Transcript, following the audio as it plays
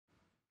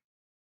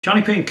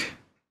JonnyPink.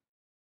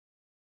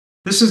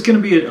 This is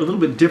going to be a little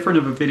bit different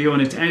of a video,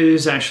 and it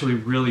is actually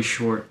really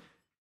short.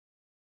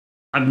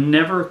 I've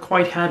never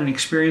quite had an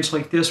experience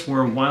like this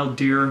where a wild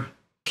deer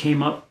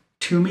came up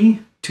to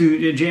me,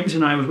 to James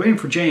and I was waiting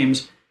for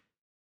James,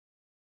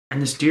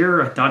 and this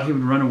deer, I thought he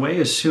would run away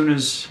as soon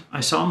as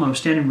I saw him. I was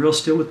standing real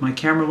still with my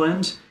camera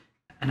lens,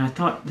 and I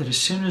thought that as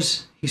soon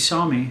as he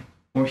saw me,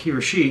 or he or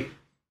she,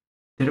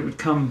 that it would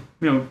come,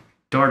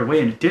 dart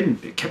away, and it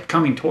didn't. It kept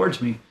coming towards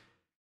me.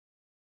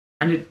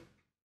 And it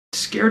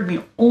scared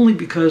me only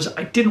because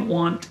I didn't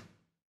want,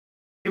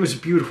 it was a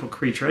beautiful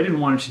creature. I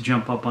didn't want it to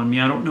jump up on me.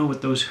 I don't know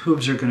what those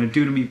hooves are going to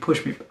do to me,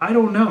 push me. I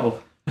don't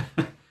know.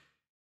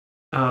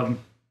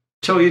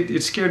 So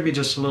it scared me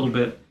just a little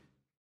bit.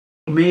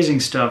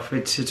 Amazing stuff.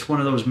 It's one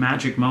of those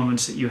magic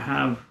moments that you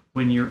have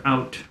when you're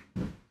out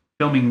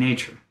filming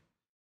nature.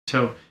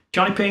 So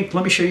JonnyPink,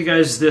 let me show you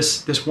guys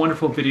this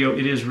wonderful video.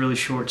 It is really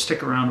short.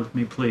 Stick around with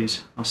me,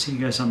 please. I'll see you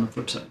guys on the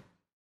flip side.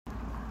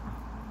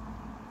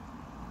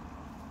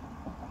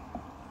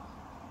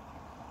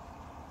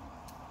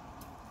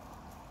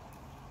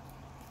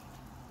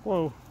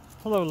 Whoa.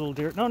 Hello, little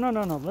deer. No.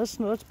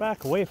 Let's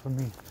back away from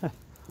me.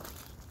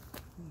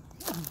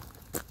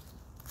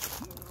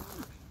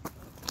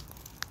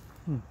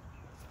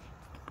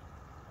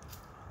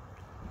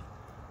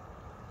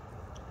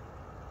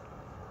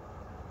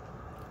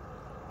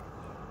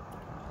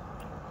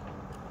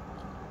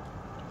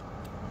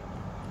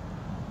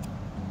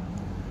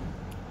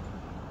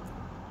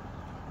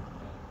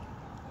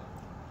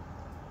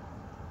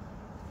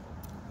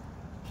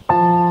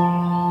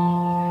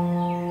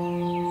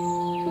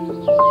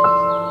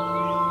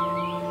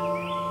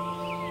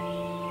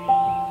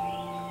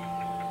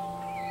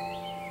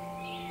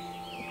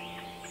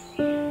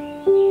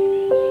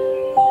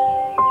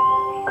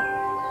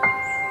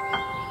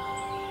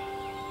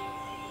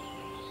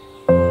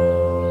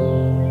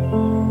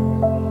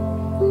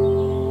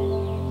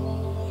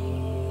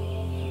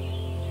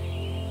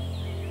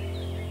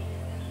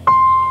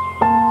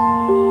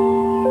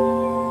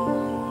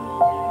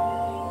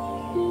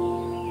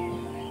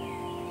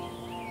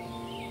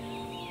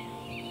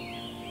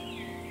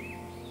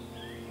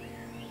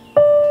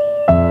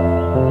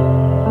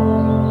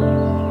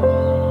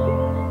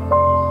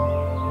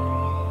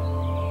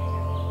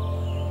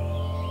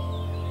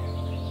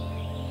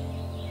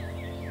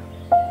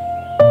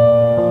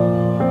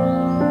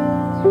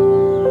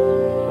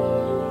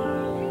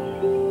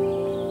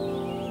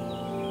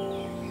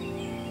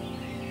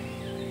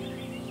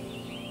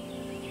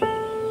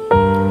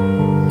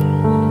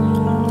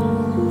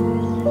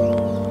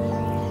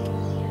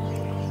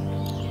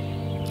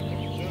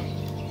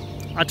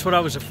 That's what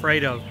I was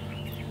afraid of.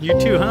 You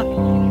too, huh?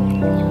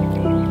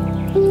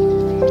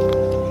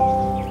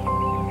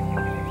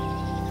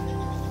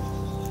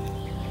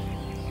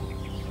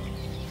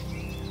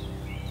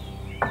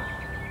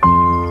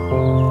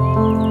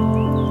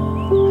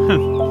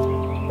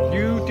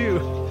 You do.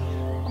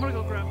 I'm gonna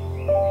go grab.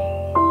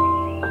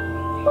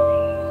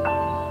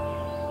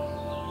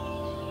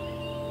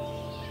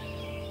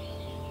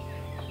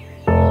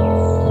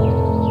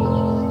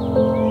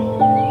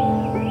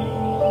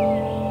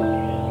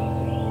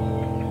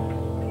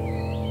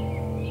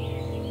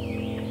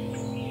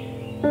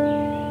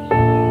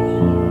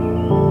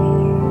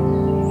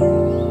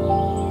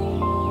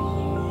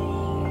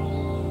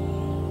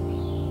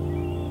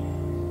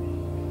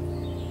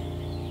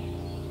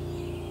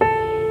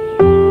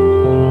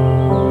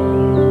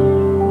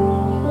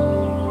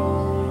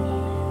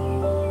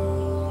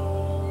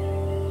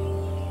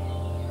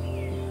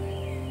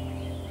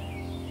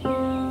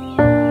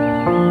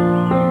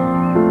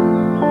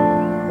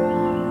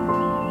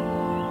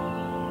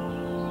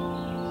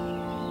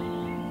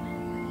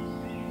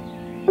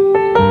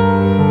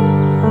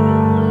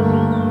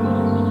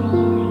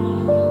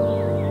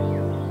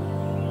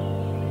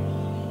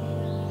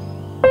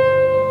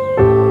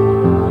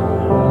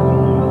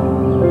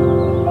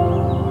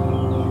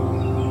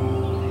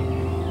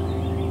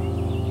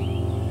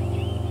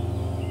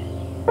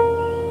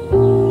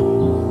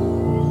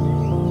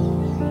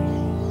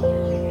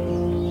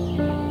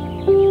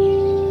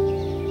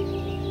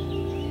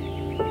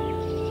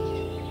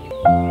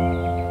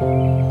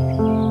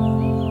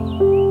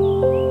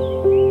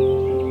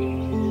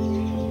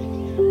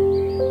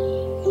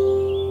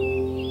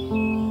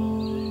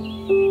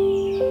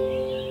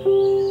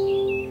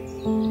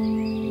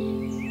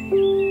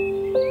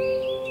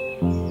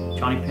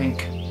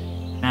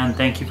 JonnyPink, man,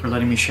 thank you for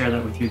letting me share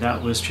that with you.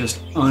 That was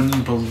just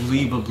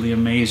unbelievably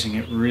amazing.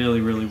 It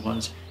really, really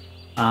was.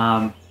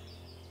 Haven't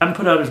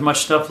put out as much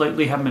stuff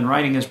lately, haven't been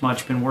writing as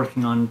much, been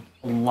working on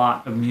a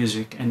lot of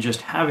music and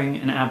just having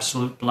an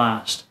absolute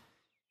blast.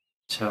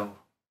 So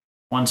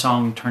one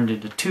song turned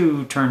into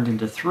two, turned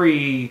into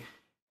three,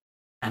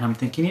 and I'm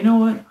thinking, you know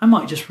what? I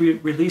might just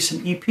release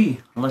an EP.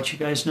 I'll let you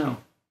guys know.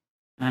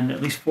 And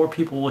at least 4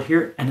 people will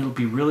hear it, and it'll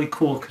be really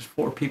cool because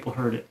 4 people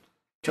heard it.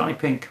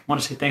 JonnyPink,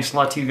 want to say thanks a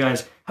lot to you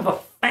guys. Have a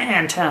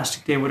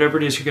fantastic day, whatever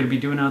it is you're going to be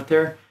doing out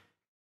there.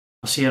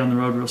 I'll see you out on the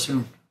road real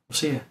soon. We'll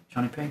see you,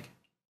 JonnyPink.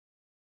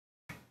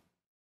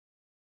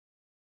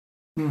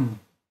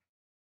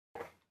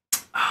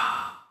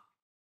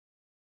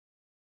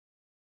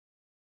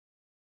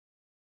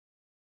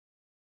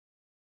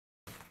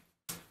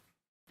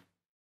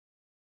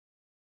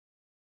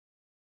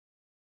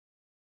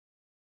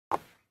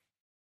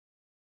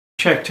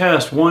 Check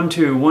test, 1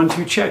 2 1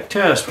 2 check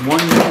test, 1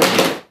 2.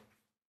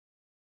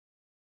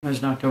 I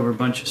just knocked over a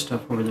bunch of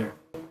stuff over there.